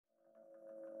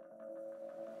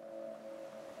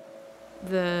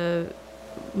the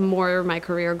more my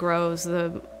career grows,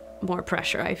 the more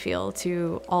pressure I feel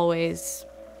to always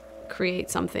create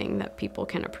something that people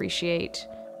can appreciate.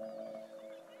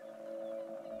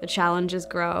 The challenges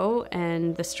grow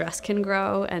and the stress can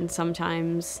grow, and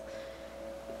sometimes,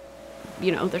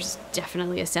 you know, there's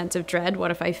definitely a sense of dread.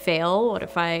 What if I fail? What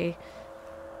if I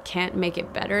can't make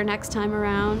it better next time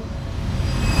around?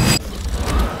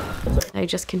 I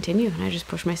just continue and I just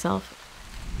push myself.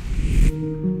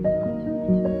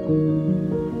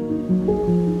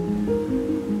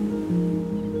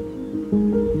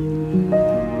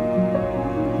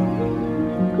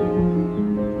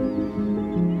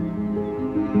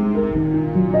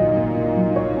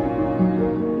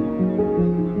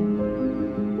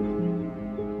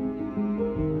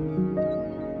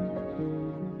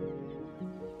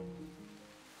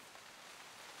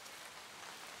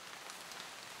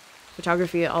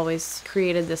 Photography always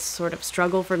created this sort of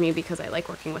struggle for me because I like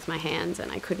working with my hands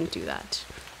and I couldn't do that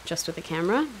just with a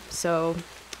camera. So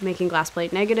making glass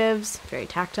plate negatives, very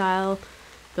tactile,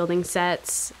 building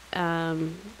sets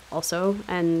also,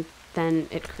 and then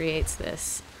it creates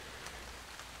this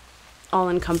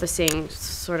all-encompassing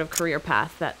sort of career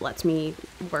path that lets me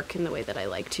work in the way that I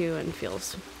like to and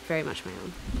feels very much my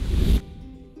own.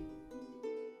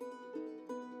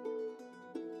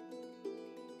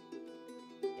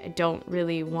 I don't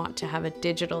really want to have a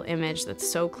digital image that's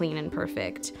so clean and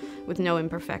perfect with no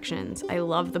imperfections. I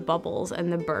love the bubbles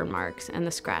and the burn marks and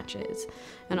the scratches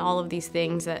and all of these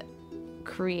things that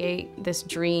create this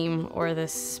dream or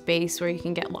this space where you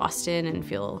can get lost in and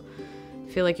feel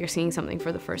like you're seeing something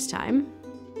for the first time.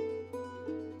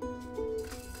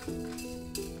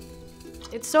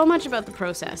 It's so much about the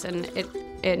process, and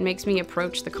it makes me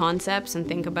approach the concepts and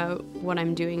think about what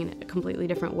I'm doing in a completely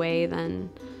different way than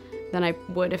I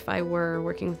would if I were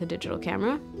working with a digital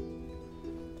camera.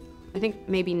 I think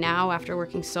maybe now, after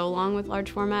working so long with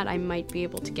large format, I might be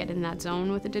able to get in that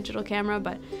zone with a digital camera,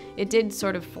 but it did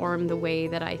sort of form the way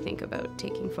that I think about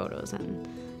taking photos and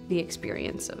the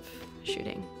experience of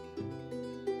shooting.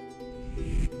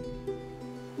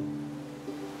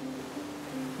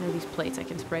 There are these plates, I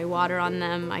can spray water on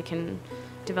them, I can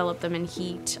develop them in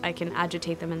heat, I can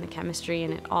agitate them in the chemistry,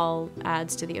 and it all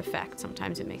adds to the effect.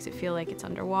 Sometimes it makes it feel like it's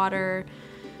underwater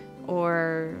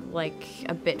or like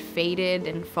a bit faded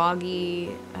and foggy.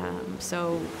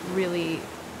 So really,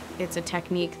 it's a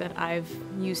technique that I've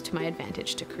used to my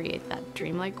advantage to create that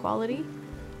dreamlike quality.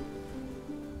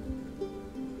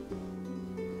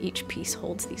 Each piece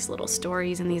holds these little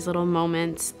stories and these little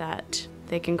moments that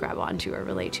they can grab onto or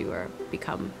relate to or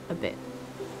become a bit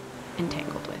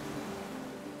entangled with.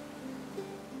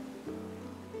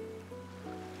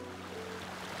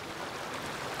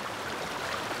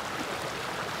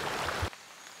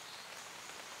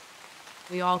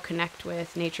 We all connect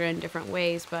with nature in different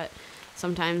ways, but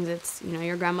sometimes it's, you know,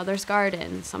 your grandmother's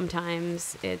garden.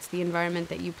 Sometimes it's the environment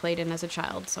that you played in as a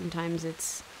child. Sometimes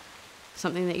it's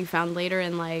something that you found later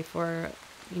in life, or,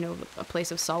 you know, a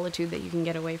place of solitude that you can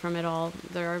get away from it all.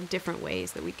 There are different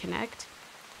ways that we connect.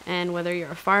 And whether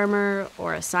you're a farmer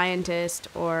or a scientist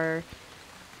or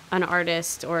an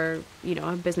artist or, you know,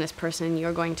 a business person,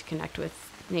 you're going to connect with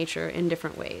nature in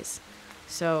different ways.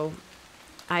 So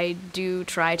I do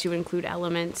try to include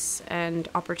elements and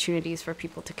opportunities for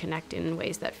people to connect in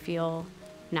ways that feel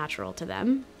natural to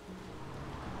them.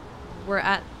 We're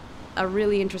at a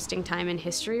really interesting time in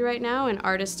history right now, and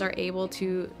artists are able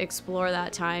to explore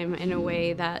that time in a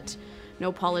way that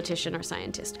no politician or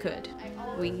scientist could.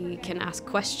 We can ask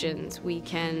questions, we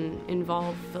can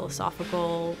involve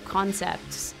philosophical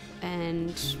concepts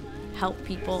and help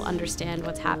people understand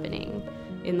what's happening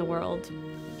in the world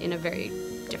in a very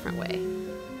different way.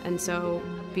 And so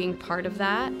being part of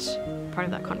that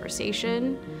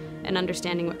conversation and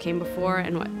understanding what came before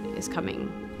and what is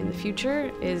coming in the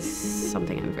future is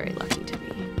something I'm very lucky to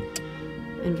be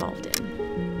involved in.